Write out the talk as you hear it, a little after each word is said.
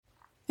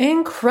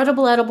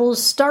Incredible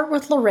edibles start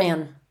with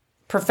Loran.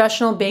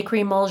 Professional bakery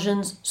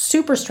emulsions,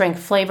 super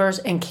strength flavors,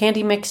 and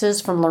candy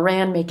mixes from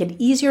Loran make it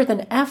easier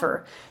than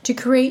ever to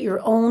create your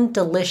own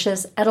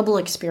delicious edible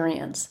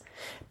experience.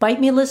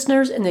 Bite Me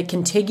listeners in the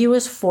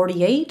contiguous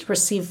 48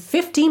 receive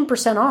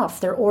 15%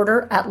 off their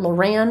order at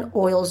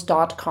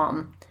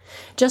LoranOils.com.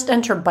 Just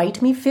enter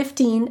Bite Me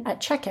 15 at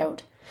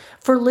checkout.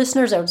 For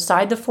listeners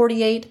outside the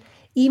 48,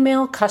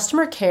 email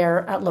customer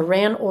care at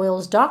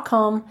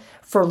LoranOils.com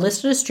for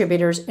list of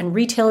distributors and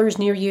retailers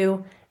near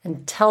you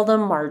and tell them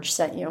Marge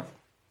sent you.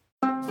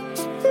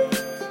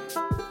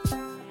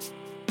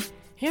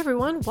 Hey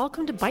everyone,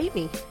 welcome to Bite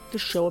Me, the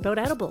show about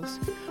edibles,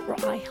 where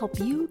I help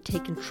you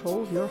take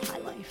control of your high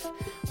life.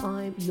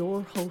 I'm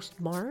your host,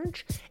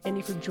 Marge, and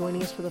if you're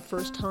joining us for the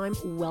first time,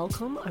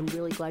 welcome. I'm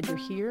really glad you're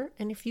here,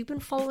 and if you've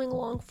been following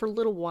along for a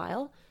little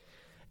while,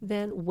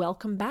 then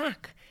welcome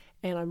back,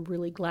 and I'm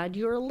really glad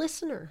you're a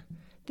listener.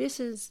 This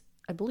is,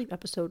 I believe,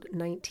 episode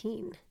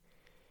 19.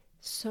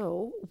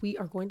 So we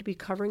are going to be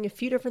covering a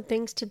few different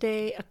things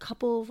today, a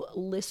couple of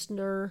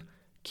listener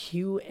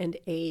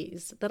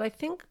Q&As that I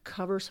think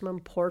cover some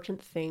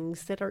important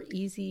things that are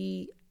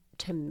easy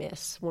to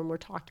miss when we're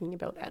talking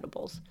about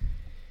edibles.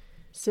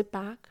 Sit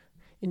back,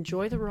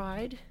 enjoy the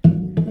ride.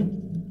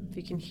 If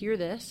you can hear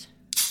this,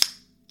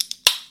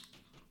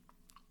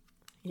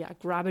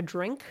 grab a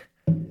drink.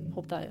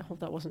 Hope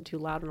that wasn't too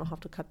loud and I'll have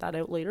to cut that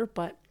out later,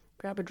 but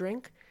grab a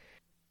drink.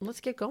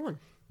 Let's get going.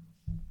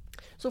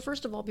 So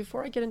first of all,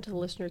 before I get into the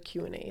listener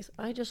Q&As,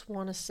 I just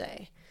want to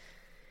say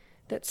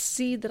that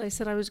seed that I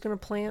said I was going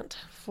to plant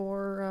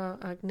for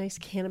a nice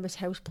cannabis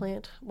house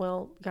plant,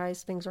 well,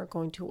 guys, things aren't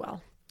going too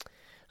well.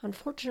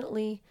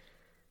 Unfortunately,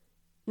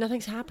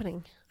 nothing's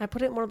happening. I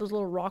put it in one of those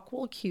little rock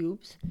wool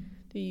cubes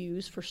that you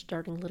use for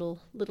starting little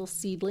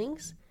sit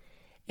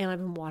and I've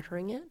been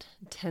watering it,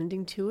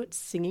 tending to it,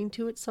 singing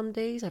to it some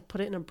days. I put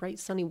it in a bright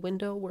sunny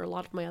window where a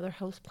lot of my other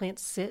house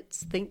plants sit,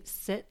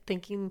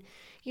 thinking,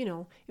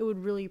 it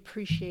would really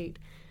appreciate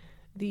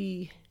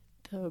the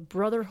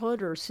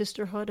brotherhood or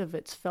sisterhood of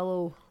its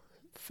fellow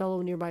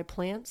nearby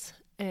plants,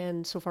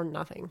 and so far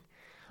nothing.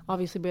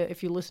 Obviously, but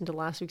if you listen to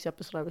last week's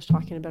episode, I was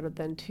talking about it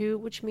then too,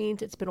 which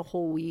means it's been a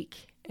whole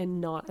week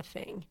and not a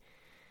thing.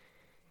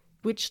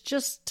 Which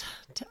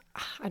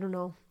I don't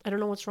know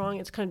what's wrong.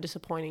 It's kind of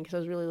disappointing because I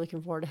was really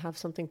looking forward to have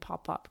something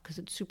pop up because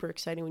it's super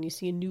exciting when you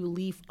see a new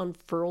leaf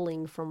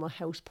unfurling from a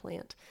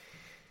houseplant.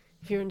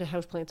 If you're into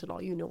houseplants at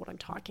all, you know what I'm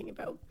talking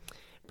about.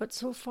 But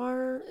so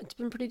far, it's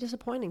been pretty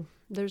disappointing.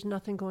 There's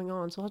nothing going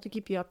on, so I'll have to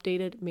keep you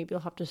updated. Maybe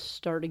I'll have to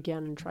start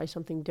again and try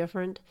something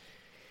different.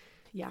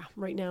 Yeah,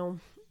 right now,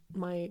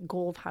 my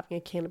goal of having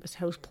a cannabis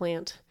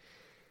houseplant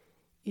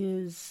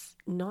is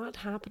not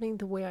happening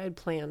the way I had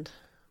planned.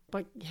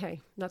 But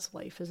hey, that's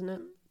life, isn't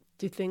it?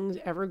 Do things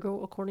ever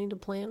go according to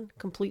plan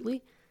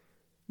completely?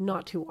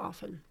 Not too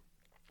often.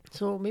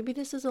 So maybe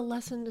this is a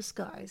lesson in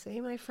disguise,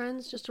 eh, my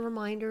friends? Just a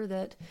reminder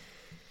that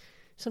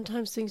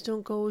sometimes things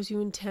don't go as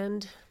you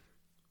intend,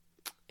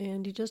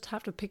 and you just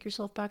have to pick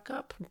yourself back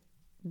up,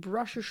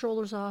 brush your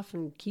shoulders off,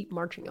 and keep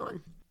marching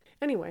on.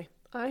 Anyway,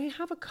 I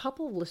have a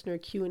couple of listener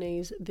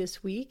Q&As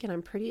this week, and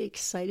I'm pretty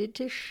excited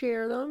to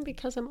share them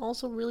because I'm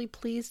also really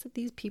pleased that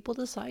these people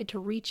decide to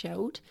reach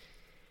out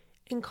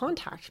and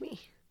contact me.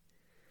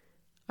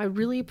 I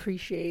really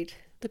appreciate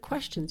the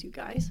questions, you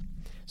guys.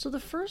 So the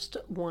first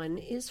one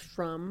is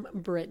from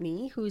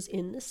Brittany, who's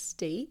in the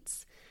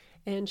States.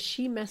 And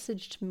she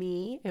messaged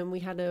me and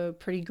we had a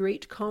pretty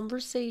great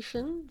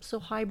conversation. So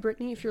hi,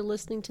 Brittany, if you're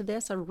listening to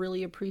this, I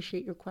really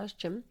appreciate your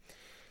question.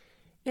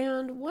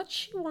 And what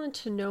she wanted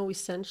to know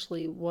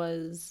essentially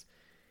was,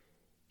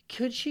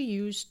 could she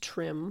use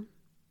trim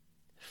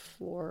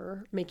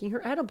for making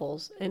her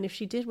edibles? And if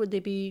she did, would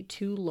they be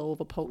too low of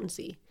a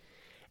potency?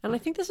 And I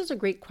think this is a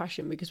great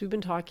question because we've been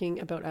talking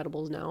about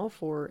edibles now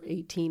for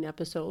 18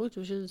 episodes,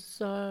 which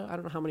is, I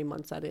don't know how many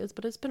months that is,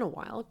 but it's been a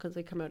while because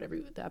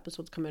the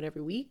episodes come out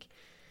every week.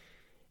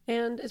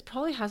 And it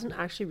probably hasn't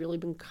actually really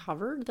been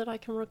covered that I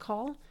can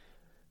recall.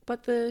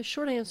 But the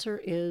short answer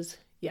is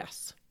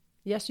yes.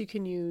 Yes, you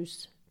can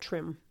use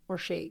trim or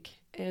shake.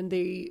 And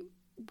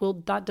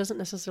that doesn't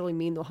necessarily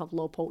mean they'll have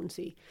low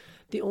potency.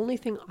 The only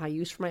thing I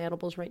use for my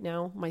edibles right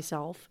now,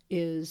 myself,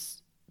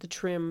 is the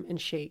trim and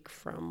shake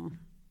from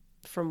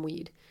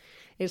weed.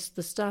 It's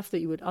the stuff that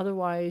you would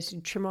otherwise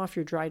trim off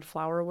your dried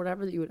flower or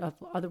whatever that you would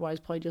otherwise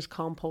probably just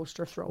compost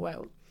or throw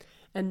out.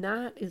 And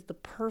that is the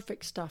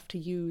perfect stuff to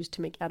use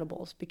to make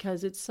edibles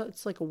because it's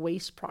like a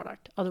waste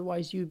product.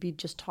 Otherwise you'd be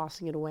just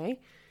tossing it away.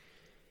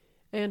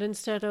 And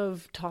instead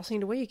of tossing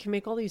it away, you can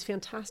make all these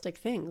fantastic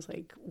things.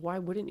 Like, why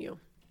wouldn't you?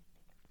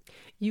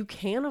 You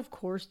can, of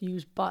course,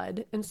 use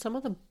bud. And some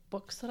of the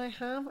books that I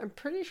have, I'm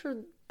pretty sure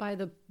by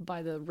the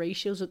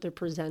ratios that they're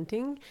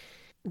presenting,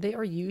 they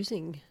are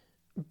using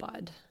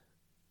bud,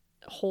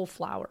 whole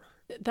flower.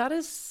 That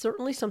is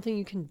certainly something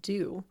you can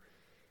do,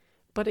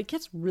 but it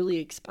gets really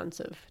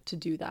expensive to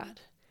do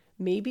that.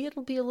 Maybe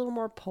it'll be a little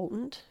more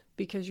potent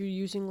because you're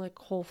using like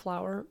whole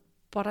flower,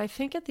 but I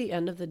think at the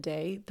end of the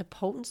day, the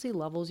potency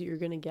levels that you're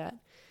going to get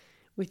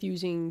with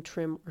using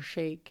trim or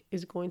shake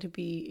is going to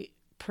be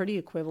pretty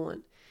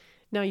equivalent.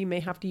 Now you may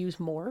have to use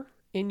more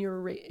in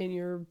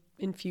your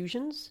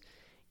infusions.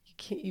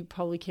 You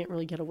probably can't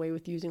really get away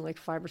with using like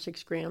 5 or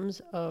 6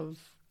 grams of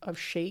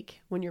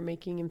shake when you're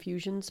making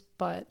infusions,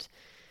 but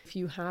if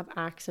you have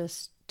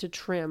access to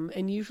trim,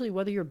 and usually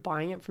whether you're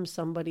buying it from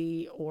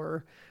somebody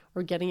or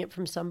getting it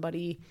from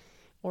somebody,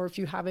 or if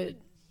you have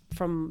it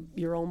from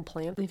your own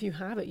plant, if you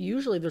have it,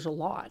 usually there's a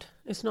lot.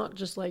 It's not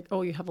just like,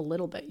 oh, you have a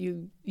little bit.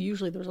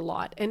 Usually there's a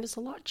lot, and it's a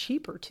lot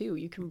cheaper too.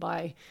 You can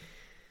buy,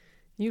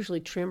 usually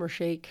trim or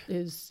shake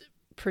is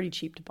pretty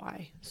cheap to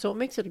buy. So it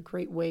makes it a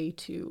great way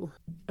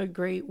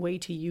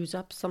to use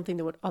up something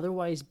that would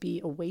otherwise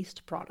be a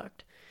waste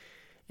product.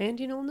 And,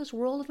 in this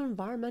world of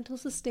environmental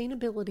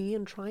sustainability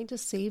and trying to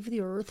save the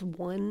earth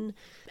one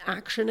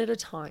action at a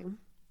time,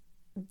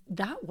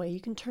 that way you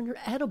can turn your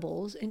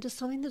edibles into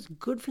something that's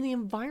good for the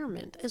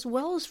environment as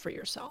well as for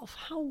yourself.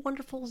 How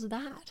wonderful is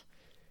that?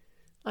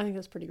 I think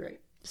that's pretty great.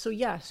 So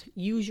yes,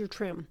 use your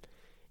trim.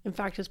 In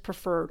fact, it's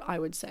preferred, I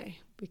would say,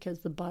 because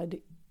the bud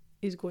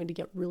is going to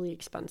get really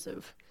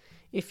expensive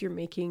if you're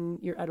making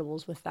your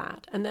edibles with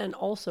that. And then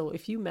also,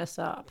 if you mess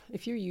up,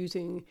 if you're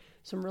using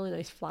some really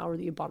nice flower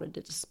that you bought at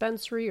a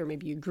dispensary, or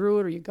maybe you grew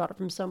it or you got it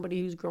from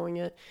somebody who's growing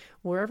it,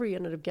 wherever you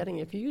ended up getting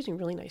it, if you're using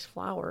really nice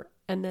flower,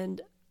 and then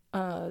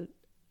an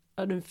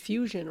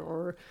infusion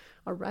or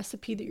a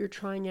recipe that you're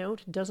trying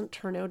out doesn't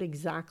turn out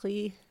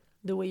exactly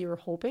the way you were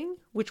hoping,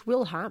 which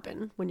will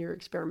happen when you're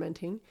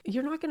experimenting,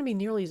 you're not going to be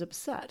nearly as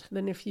upset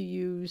than if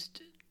you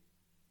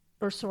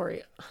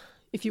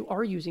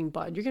are using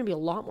bud, you're going to be a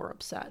lot more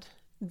upset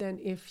than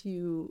if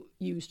you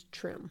used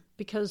trim,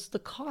 because the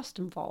cost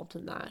involved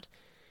in that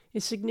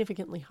is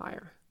significantly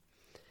higher.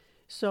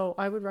 So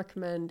I would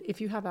recommend,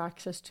 if you have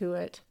access to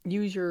it,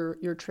 use your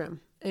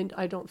trim, and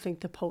I don't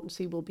think the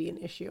potency will be an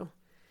issue.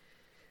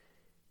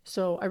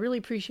 So I really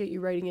appreciate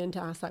you writing in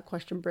to ask that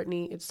question,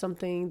 Brittany. It's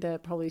something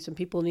that probably some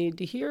people needed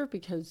to hear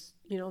because,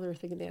 they're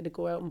thinking they had to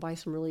go out and buy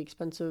some really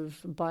expensive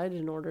bud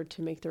in order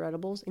to make their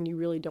edibles, and you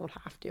really don't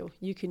have to.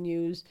 You could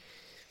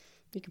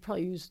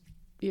probably use,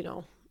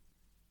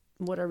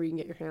 whatever you can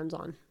get your hands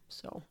on.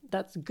 So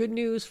that's good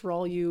news for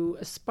all you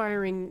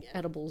aspiring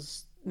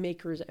edibles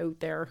makers out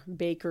there,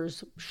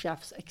 bakers,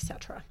 chefs,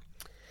 etc.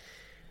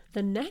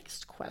 The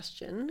next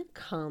question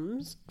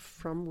comes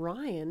from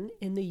Ryan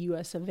in the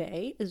US of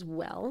A as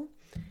well.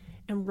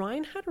 And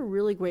Ryan had a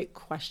really great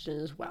question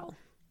as well.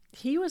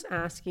 He was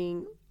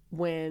asking,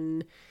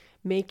 when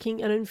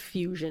making an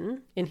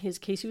infusion, in his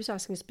case, he was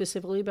asking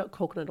specifically about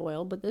coconut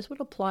oil, but this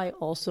would apply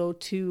also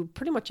to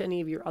pretty much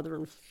any of your other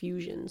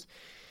infusions,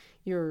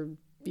 your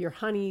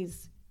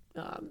honeys,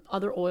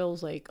 other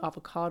oils like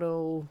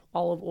avocado,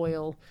 olive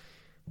oil.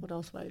 What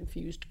else have I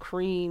infused?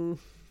 Cream,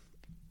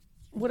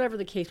 whatever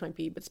the case might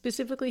be. But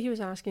specifically, he was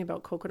asking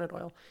about coconut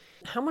oil.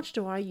 How much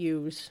do I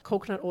use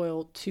coconut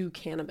oil to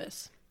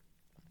cannabis?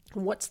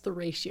 What's the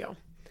ratio?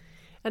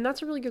 And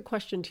that's a really good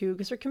question too,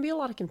 because there can be a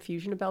lot of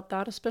confusion about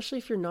that, especially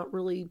if you're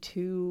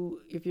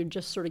if you're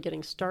just sort of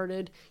getting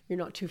started, you're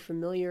not too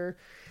familiar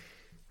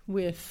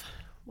with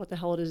what the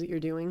hell it is that you're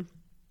doing.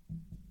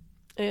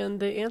 And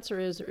the answer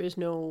is, there is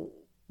no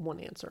one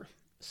answer.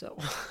 So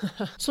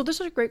this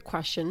is a great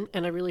question,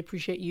 and I really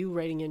appreciate you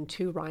writing in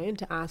too, Ryan,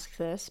 to ask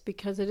this,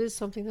 because it is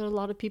something that a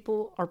lot of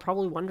people are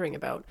probably wondering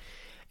about.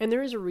 And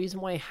there is a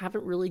reason why I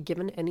haven't really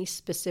given any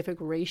specific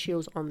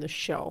ratios on the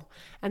show.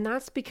 And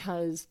that's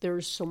because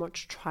there's so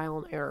much trial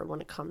and error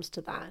when it comes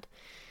to that.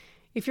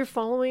 If you're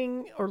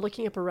following or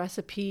looking up a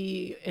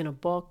recipe in a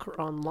book or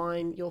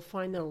online, you'll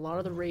find that a lot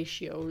of the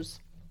ratios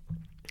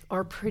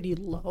are pretty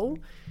low.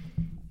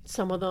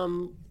 Some of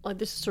them,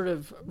 this sort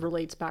of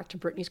relates back to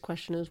Brittany's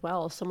question as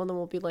well. Some of them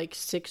will be like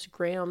 6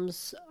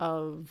 grams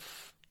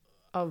of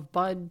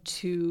bud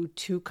to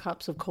 2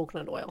 cups of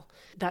coconut oil.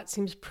 That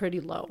seems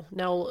pretty low.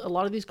 Now, a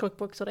lot of these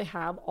cookbooks that I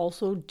have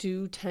also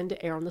do tend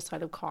to err on the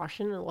side of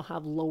caution, and will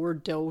have lower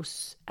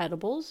dose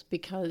edibles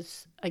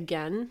because,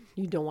 again,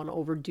 you don't want to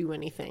overdo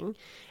anything,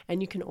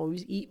 and you can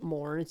always eat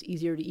more. It's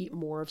easier to eat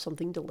more of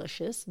something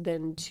delicious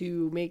than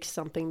to make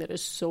something that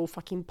is so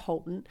fucking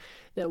potent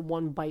that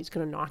one bite's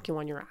going to knock you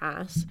on your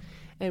ass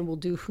and will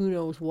do who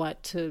knows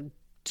what to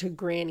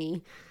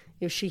Granny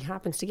if she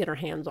happens to get her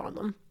hands on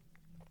them.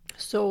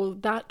 So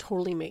that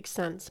totally makes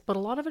sense, but a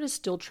lot of it is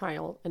still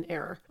trial and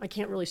error. I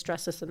can't really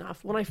stress this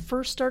enough. When I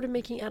first started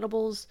making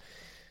edibles,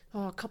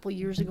 a couple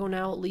years ago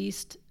now at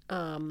least,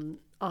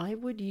 I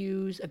would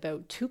use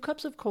about 2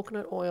 cups of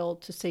coconut oil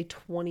to say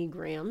 20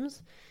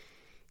 grams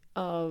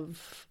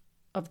of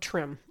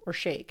trim or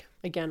shake.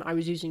 Again, I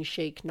was using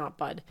shake, not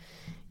bud.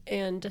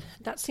 And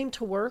that seemed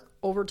to work.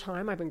 Over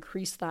time, I've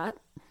increased that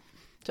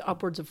to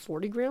upwards of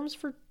 40 grams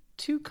for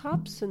 2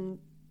 cups, and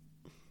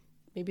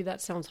maybe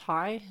that sounds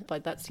high,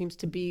 but that seems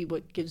to be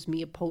what gives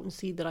me a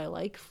potency that I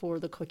like for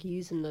the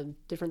cookies and the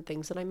different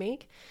things that I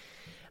make.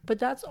 But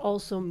that's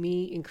also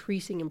me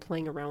increasing and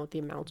playing around with the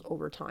amounts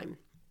over time.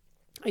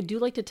 I do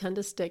like to tend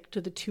to stick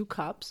to the 2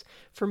 cups.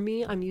 For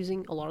me, I'm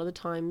using a lot of the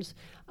times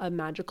a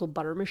magical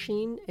butter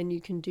machine, and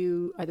you can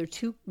do either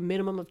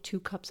minimum of 2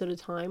 cups at a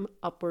time,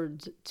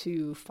 upwards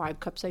to 5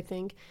 cups, I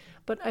think.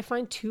 But I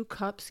find 2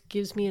 cups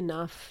gives me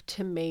enough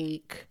to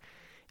make,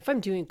 if I'm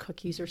doing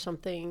cookies or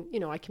something,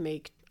 I can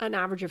make an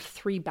average of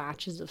 3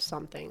 batches of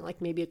something,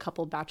 like maybe a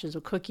couple of batches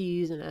of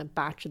cookies and a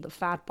batch of the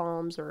fat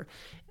bombs, or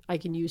I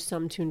can use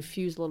some to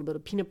infuse a little bit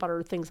of peanut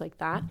butter, things like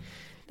that.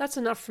 That's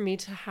enough for me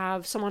to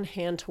have some on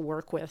hand to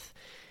work with.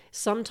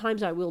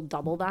 Sometimes I will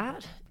double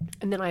that,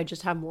 and then I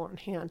just have more on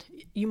hand.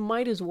 You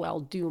might as well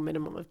do a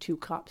minimum of 2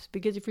 cups,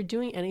 because if you're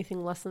doing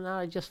anything less than that,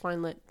 I just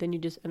find that then you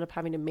just end up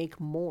having to make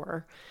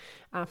more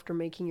after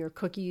making your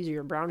cookies or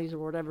your brownies or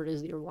whatever it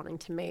is that you're wanting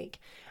to make.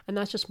 And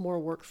that's just more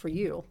work for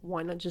you.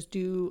 Why not just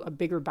do a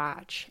bigger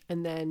batch,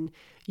 and then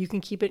you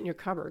can keep it in your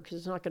cupboard because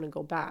it's not going to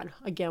go bad.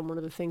 Again, one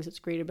of the things that's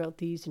great about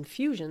these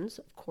infusions,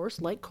 of course,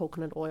 like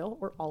coconut oil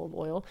or olive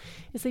oil,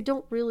 is they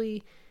don't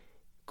really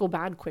go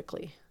bad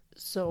quickly.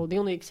 So the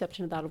only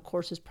exception to that, of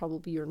course, is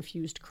probably your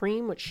infused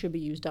cream, which should be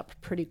used up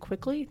pretty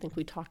quickly. I think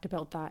we talked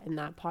about that in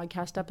that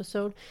podcast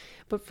episode.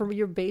 But for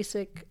your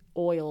basic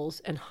oils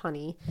and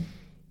honey,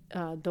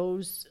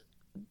 those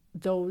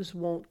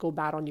won't go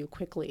bad on you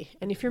quickly.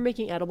 And if you're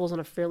making edibles on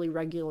a fairly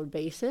regular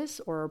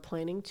basis, or are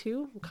planning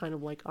to, kind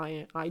of like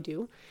I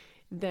do,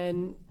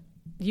 then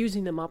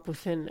using them up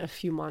within a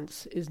few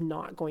months is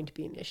not going to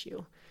be an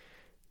issue.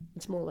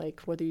 It's more like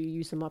whether you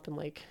use them up in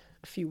like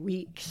a few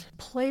weeks.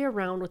 Play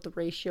around with the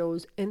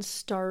ratios and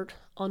start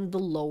on the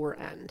lower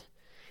end.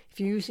 If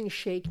you're using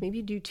shake,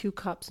 maybe do 2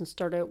 cups and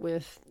start out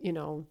with,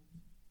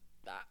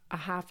 a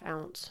half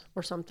ounce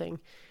or something.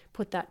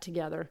 Put that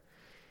together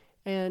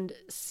and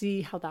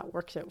see how that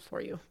works out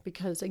for you.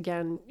 Because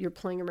again, you're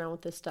playing around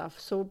with this stuff.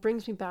 So it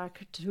brings me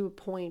back to a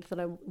point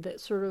that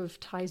sort of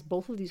ties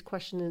both of these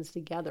questions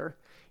together.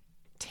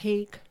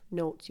 Take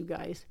notes, you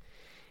guys.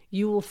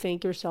 You will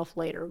thank yourself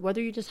later.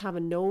 Whether you just have a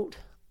note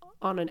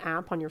on an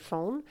app on your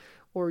phone,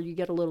 or you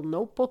get a little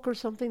notebook or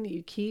something that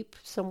you keep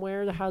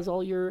somewhere that has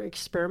all your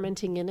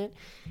experimenting in it,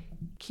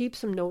 keep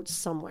some notes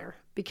somewhere.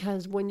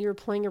 Because when you're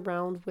playing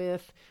around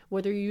with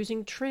whether you're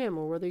using trim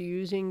or whether you're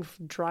using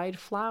dried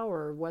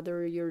flour,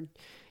 whether you're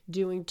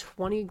doing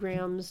 20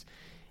 grams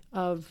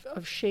of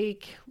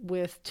shake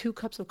with 2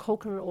 cups of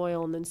coconut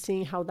oil and then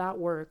seeing how that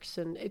works.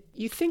 And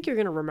you think you're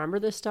going to remember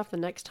this stuff the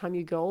next time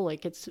you go.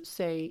 Like it's,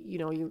 say,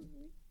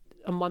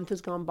 a month has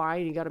gone by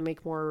and you got to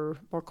make more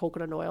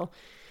coconut oil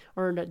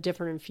or a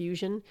different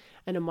infusion,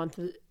 and a month,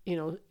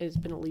 it's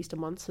been at least a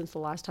month since the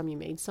last time you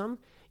made some.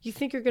 You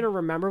think you're going to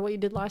remember what you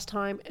did last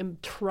time,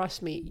 and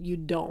trust me, you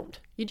don't.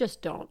 You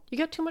just don't. You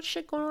got too much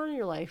shit going on in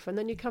your life, and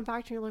then you come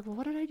back and you're like, well,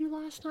 what did I do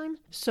last time?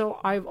 So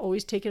I've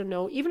always taken a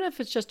note, even if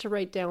it's just to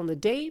write down the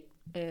date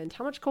and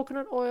how much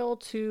coconut oil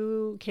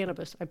to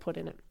cannabis I put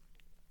in it.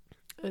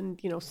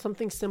 And,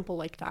 something simple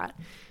like that,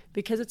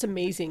 because it's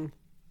amazing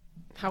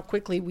how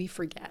quickly we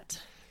forget.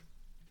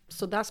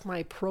 So that's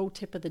my pro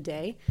tip of the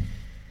day.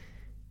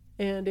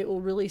 And it will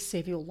really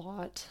save you a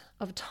lot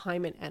of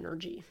time and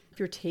energy. If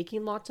you're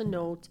taking lots of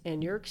notes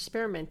and you're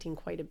experimenting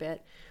quite a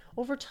bit,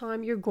 over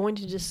time you're going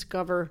to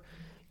discover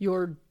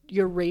your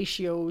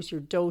ratios,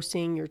 your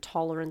dosing, your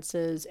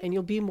tolerances, and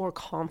you'll be more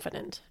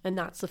confident. And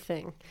that's the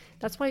thing.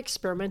 That's why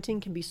experimenting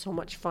can be so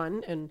much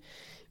fun.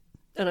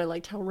 And I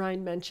liked how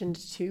Ryan mentioned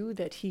too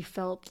that he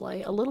felt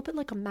like a little bit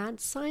like a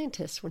mad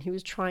scientist when he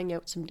was trying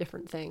out some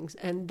different things.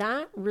 And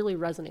that really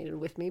resonated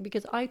with me,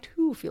 because I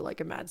too feel like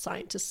a mad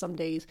scientist some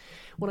days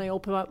when I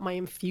open up my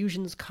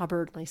infusions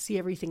cupboard and I see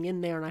everything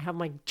in there and I have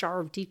my jar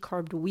of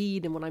decarbed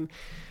weed, and when I'm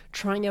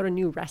trying out a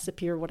new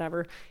recipe or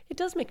whatever, it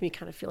does make me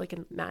kind of feel like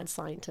a mad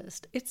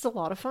scientist. It's a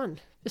lot of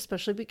fun,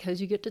 especially because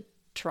you get to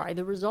try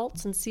the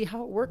results and see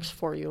how it works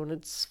for you, and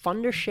it's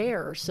fun to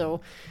share.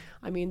 So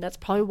that's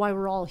probably why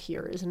we're all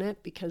here, isn't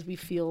it? Because we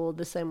feel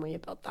the same way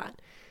about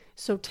that.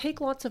 So take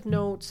lots of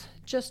notes.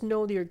 Just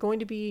know that you're going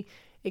to be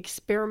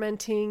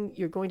experimenting.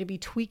 You're going to be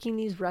tweaking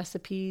these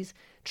recipes,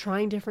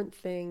 trying different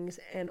things.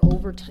 And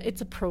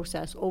it's a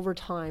process. Over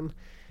time,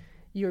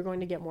 you're going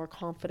to get more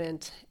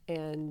confident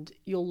and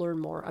you'll learn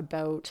more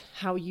about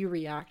how you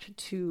react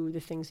to the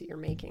things that you're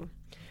making.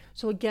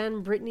 So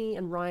again, Brittany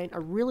and Ryan, I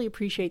really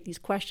appreciate these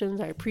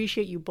questions. I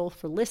appreciate you both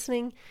for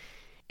listening.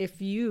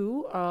 If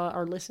you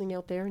are listening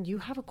out there and you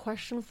have a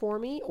question for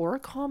me, or a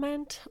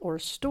comment or a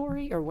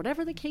story or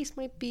whatever the case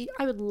might be,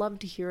 I would love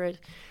to hear it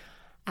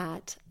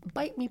at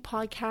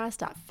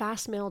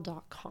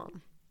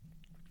bitemepodcast@fastmail.com.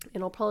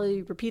 And I'll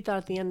probably repeat that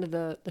at the end of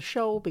the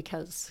show,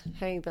 because,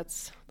 hey,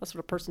 that's what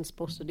a person's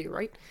supposed to do,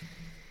 right?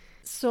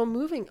 So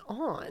moving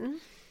on,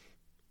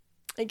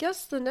 I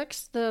guess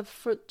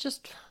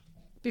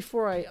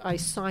before I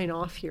sign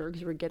off here,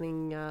 because we're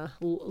getting a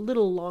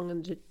little long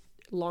in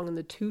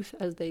the tooth,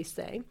 as they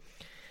say,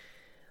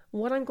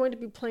 what I'm going to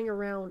be playing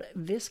around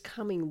this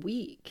coming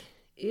week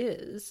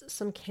is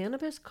some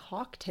cannabis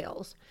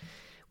cocktails.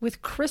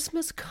 With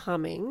Christmas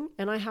coming,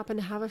 and I happen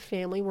to have a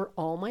family where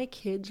all my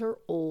kids are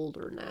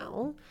older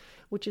now,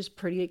 which is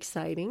pretty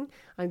exciting.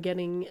 I'm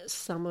getting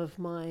some of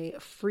my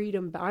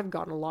freedom back. I've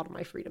gotten a lot of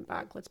my freedom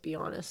back, let's be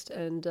honest.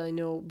 And I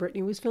know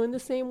Brittany was feeling the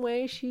same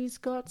way. She's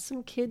got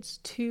some kids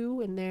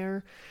too, and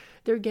they're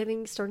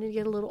starting to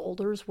get a little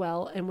older as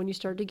well. And when you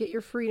start to get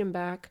your freedom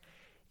back,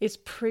 it's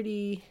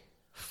pretty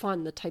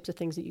fun, the types of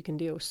things that you can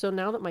do. So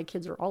now that my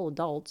kids are all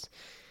adults,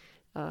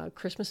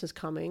 Christmas is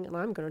coming, and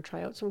I'm going to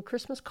try out some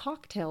Christmas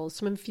cocktails,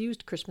 some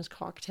infused Christmas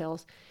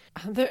cocktails.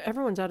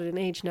 Everyone's at an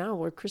age now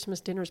where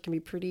Christmas dinners can be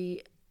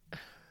pretty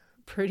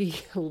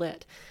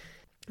lit.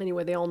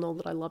 Anyway, they all know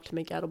that I love to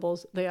make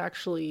edibles. They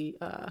actually,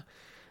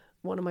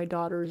 one of my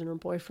daughters and her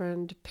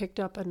boyfriend picked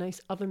up a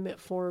nice oven mitt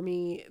for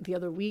me the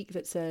other week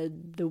that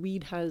said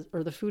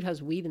the food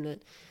has weed in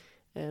it.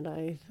 And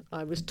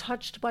I was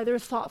touched by their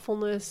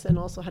thoughtfulness and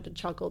also had to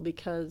chuckle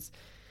because,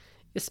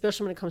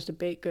 especially when it comes to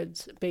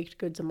baked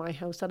goods in my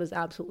house, that is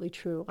absolutely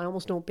true. I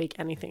almost don't bake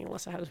anything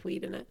unless it has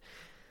weed in it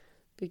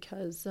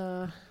because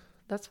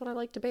that's what I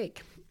like to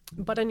bake.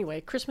 But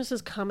anyway, Christmas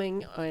is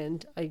coming,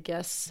 and I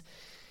guess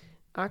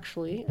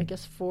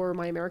for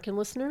my American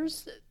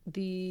listeners,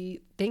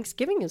 the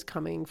Thanksgiving is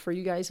coming for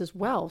you guys as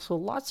well. So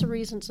lots of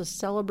reasons to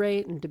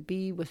celebrate and to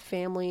be with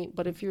family.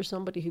 But if you're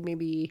somebody who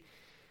maybe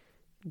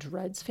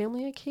dreads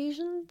family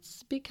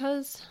occasions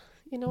because,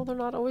 they're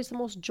not always the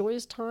most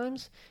joyous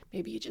times,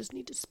 maybe you just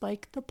need to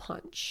spike the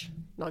punch.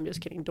 No, I'm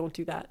just kidding. Don't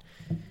do that.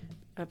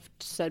 I've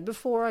said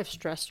before, I've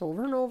stressed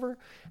over and over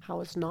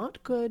how it's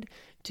not good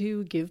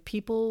to give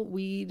people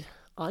weed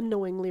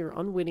unknowingly or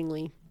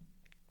unwittingly,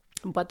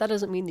 but that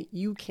doesn't mean that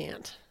you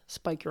can't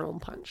spike your own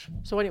punch.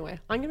 So anyway,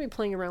 I'm going to be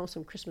playing around with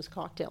some Christmas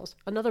cocktails.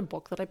 Another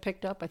book that I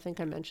picked up, I think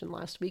I mentioned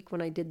last week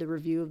when I did the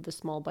review of the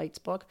Small Bites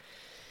book,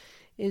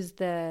 is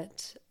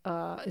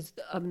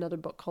another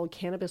book called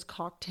Cannabis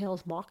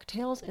Cocktails,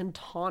 Mocktails, and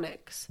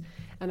Tonics.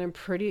 And I'm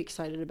pretty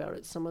excited about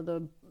it. Some of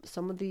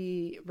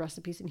the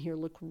recipes in here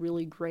look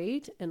really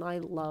great, and I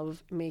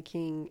love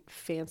making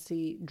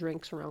fancy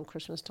drinks around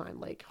Christmas time,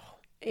 like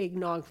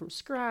eggnog from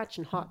scratch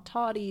and hot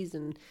toddies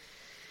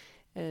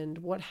and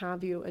what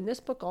have you. And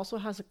this book also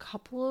has a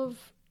couple of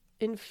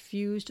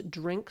infused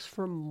drinks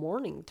for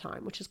morning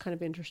time, which is kind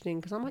of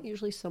interesting because I'm not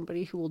usually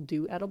somebody who will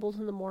do edibles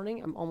in the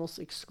morning. I'm almost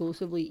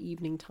exclusively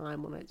evening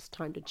time when it's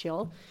time to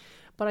chill.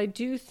 But I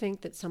do think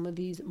that some of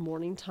these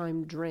morning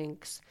time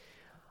drinks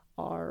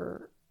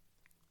are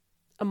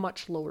a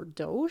much lower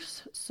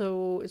dose.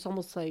 So it's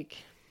almost like,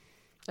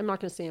 I'm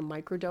not going to say a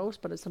microdose,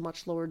 but it's a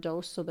much lower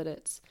dose so that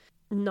it's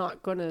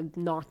not going to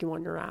knock you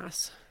on your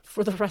ass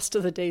for the rest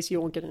of the day so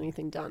you won't get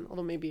anything done.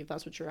 Although maybe if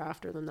that's what you're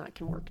after, then that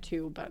can work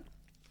too. But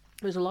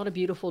there's a lot of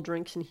beautiful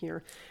drinks in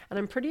here, and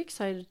I'm pretty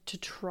excited to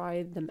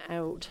try them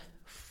out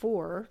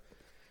for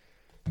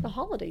the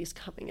holidays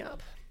coming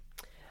up.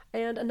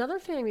 And another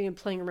thing I've been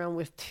playing around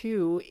with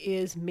too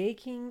is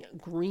making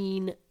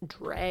Green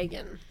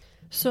Dragon.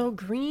 So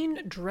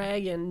Green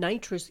Dragon,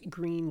 Nitrous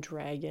Green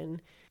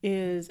Dragon,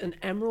 is an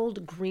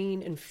emerald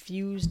green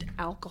infused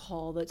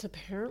alcohol that's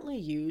apparently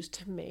used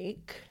to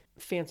make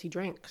fancy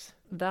drinks.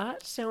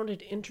 That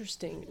sounded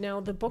interesting.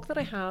 Now, the book that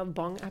I have,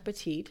 Bon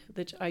Appetit,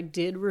 that I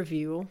did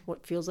review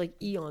what feels like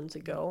eons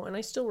ago, and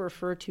I still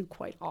refer to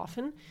quite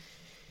often,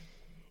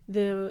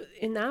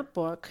 in that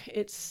book,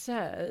 it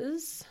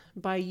says,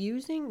 by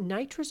using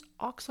nitrous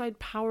oxide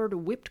powered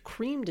whipped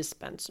cream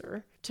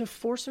dispenser to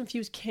force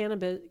infuse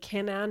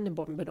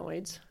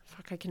cannabinoids,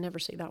 I can never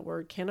say that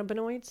word,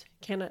 cannabinoids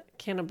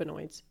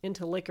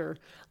into liquor,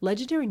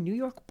 legendary New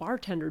York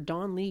bartender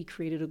Don Lee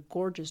created a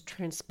gorgeous,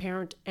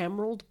 transparent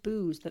emerald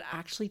booze that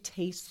actually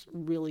tastes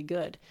really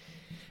good.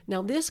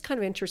 Now, this kind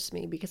of interests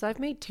me because I've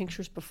made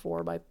tinctures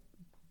before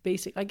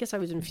I guess I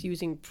was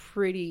infusing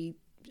pretty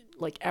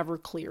like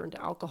Everclear into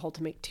alcohol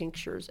to make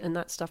tinctures, and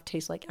that stuff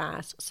tastes like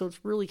ass. So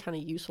it's really kind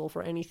of useful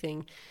for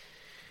anything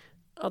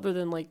other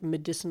than like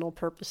medicinal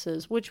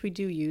purposes, which we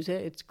do use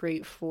it. It's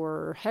great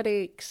for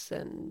headaches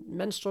and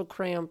menstrual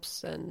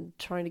cramps and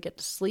trying to get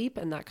to sleep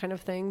and that kind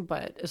of thing.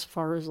 But as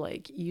far as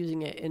like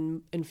using it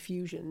in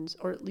infusions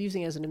or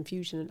using it as an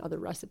infusion in other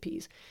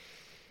recipes,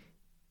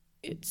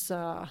 it's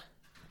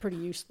pretty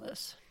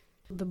useless.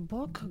 The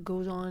book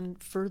goes on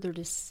further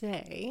to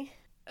say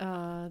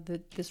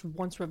that this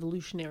once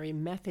revolutionary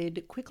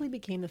method quickly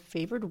became the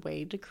favored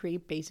way to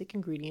create basic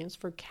ingredients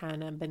for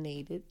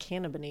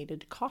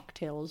cannabinated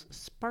cocktails,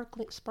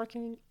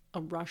 sparking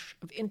a rush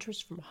of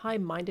interest from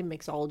high-minded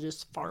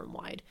mixologists far and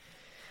wide.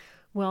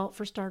 Well,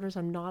 for starters,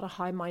 I'm not a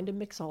high-minded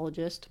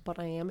mixologist, but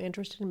I am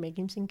interested in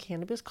making some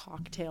cannabis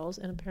cocktails,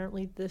 and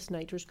apparently this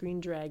Nitrous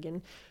Green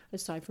Dragon,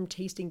 aside from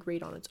tasting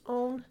great on its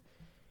own,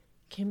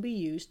 can be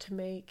used to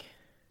make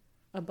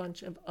a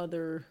bunch of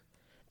other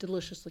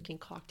delicious looking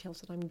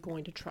cocktails that I'm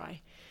going to try.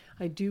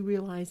 I do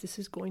realize this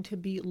is going to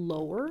be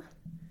lower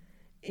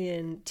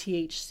in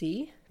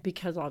THC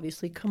because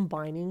obviously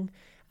combining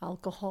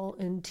alcohol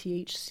and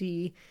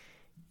THC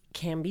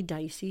can be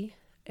dicey,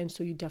 and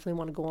so you definitely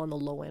want to go on the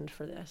low end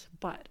for this.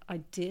 But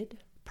I did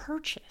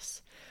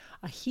purchase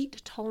a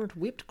heat-tolerant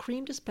whipped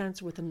cream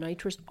dispenser with a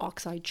nitrous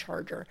oxide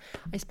charger.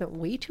 I spent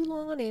way too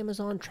long on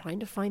Amazon trying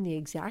to find the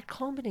exact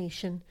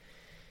combination,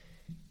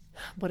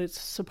 but it's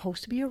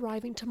supposed to be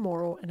arriving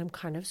tomorrow, and I'm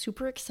kind of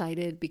super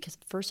excited because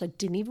at first I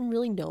didn't even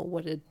really know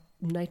what a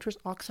nitrous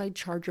oxide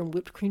charger and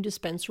whipped cream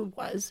dispenser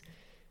was,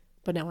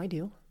 but now I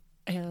do,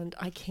 and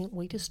I can't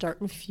wait to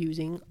start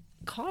infusing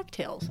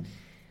cocktails.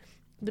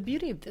 The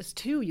beauty of this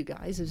too, you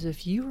guys, is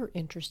if you are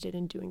interested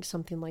in doing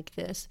something like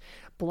this,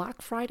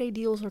 Black Friday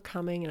deals are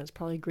coming, and it's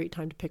probably a great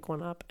time to pick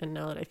one up. And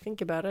now that I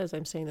think about it, as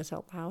I'm saying this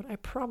out loud, I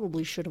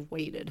probably should have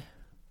waited.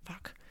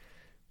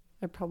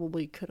 I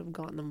probably could have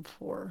gotten them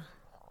for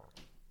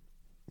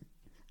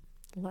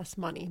less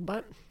money,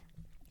 but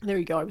there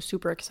you go. I was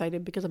super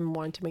excited because I've been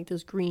wanting to make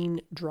this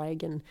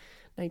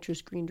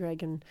nitrous green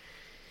dragon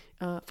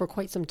for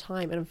quite some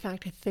time. And in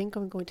fact, I think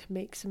I'm going to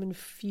make some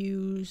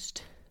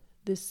infused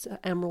this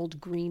emerald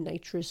green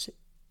nitrous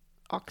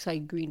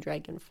oxide green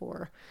dragon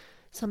for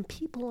some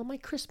people on my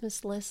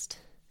Christmas list.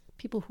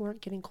 People who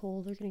aren't getting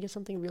cold, they're going to get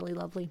something really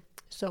lovely.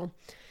 So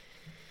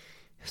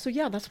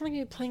yeah, that's what I'm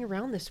going to be playing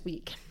around this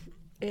week.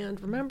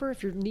 And remember,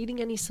 if you're needing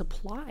any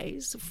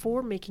supplies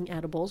for making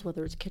edibles,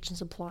 whether it's kitchen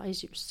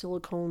supplies, your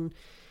silicone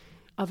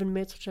oven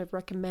mitts, which I've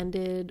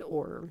recommended,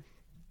 or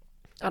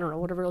I don't know,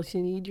 whatever else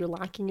you need, you're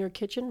lacking in your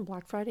kitchen,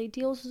 Black Friday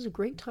deals is a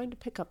great time to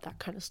pick up that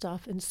kind of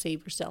stuff and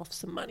save yourself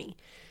some money.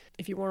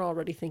 If you weren't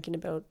already thinking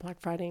about Black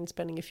Friday and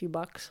spending a few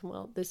bucks,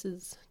 well,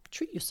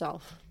 treat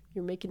yourself.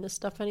 You're making this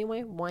stuff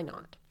anyway, why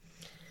not?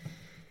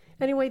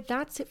 Anyway,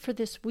 that's it for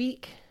this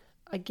week.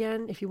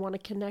 Again, if you want to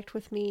connect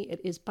with me,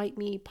 it is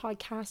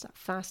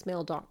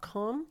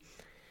bitemepodcast@fastmail.com.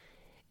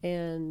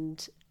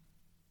 And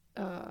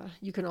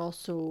you can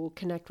also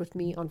connect with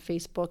me on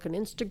Facebook and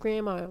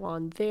Instagram. I'm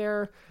on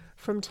there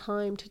from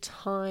time to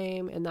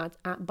time, and that's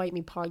at Bite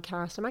Me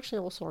Podcast. I'm actually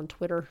also on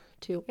Twitter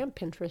too, and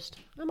Pinterest.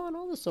 I'm on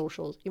all the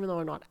socials, even though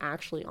I'm not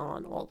actually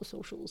on all the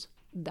socials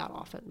that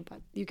often,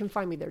 but you can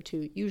find me there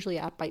too, usually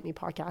at Bite Me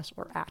Podcast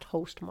or at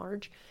Host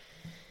Marge.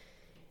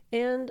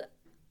 And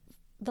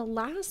the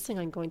last thing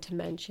I'm going to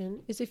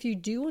mention is if you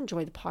do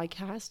enjoy the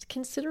podcast,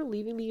 consider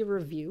leaving me a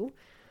review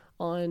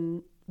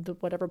on the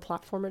whatever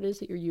platform it is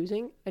that you're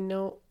using. I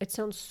know it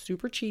sounds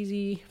super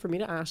cheesy for me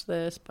to ask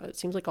this, but it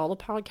seems like all the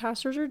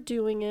podcasters are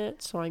doing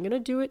it, so I'm going to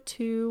do it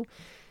too.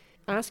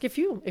 Ask if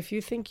you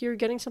think you're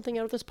getting something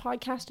out of this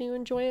podcast and you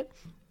enjoy it,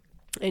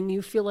 and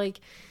you feel like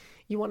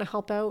you want to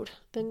help out,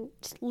 then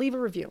just leave a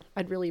review.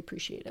 I'd really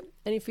appreciate it.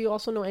 And if you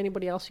also know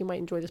anybody else who might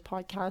enjoy this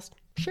podcast,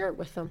 share it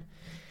with them.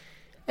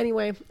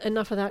 Anyway,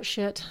 enough of that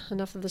shit.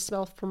 Enough of the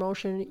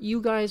self-promotion.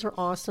 You guys are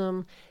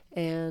awesome,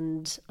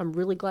 and I'm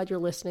really glad you're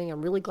listening.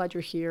 I'm really glad you're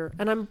here,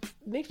 and it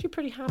makes me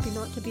pretty happy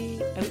not to be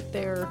out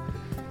there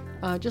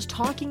just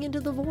talking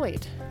into the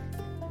void,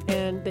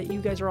 and that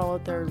you guys are all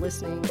out there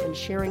listening and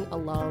sharing a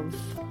love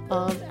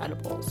of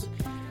edibles.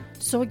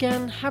 So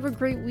again, have a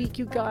great week,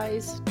 you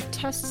guys.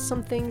 Test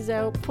some things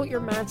out. Put your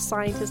mad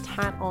scientist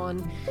hat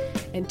on,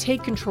 and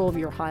take control of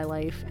your high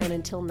life. And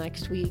until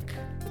next week,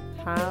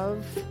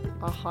 have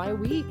a high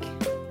week.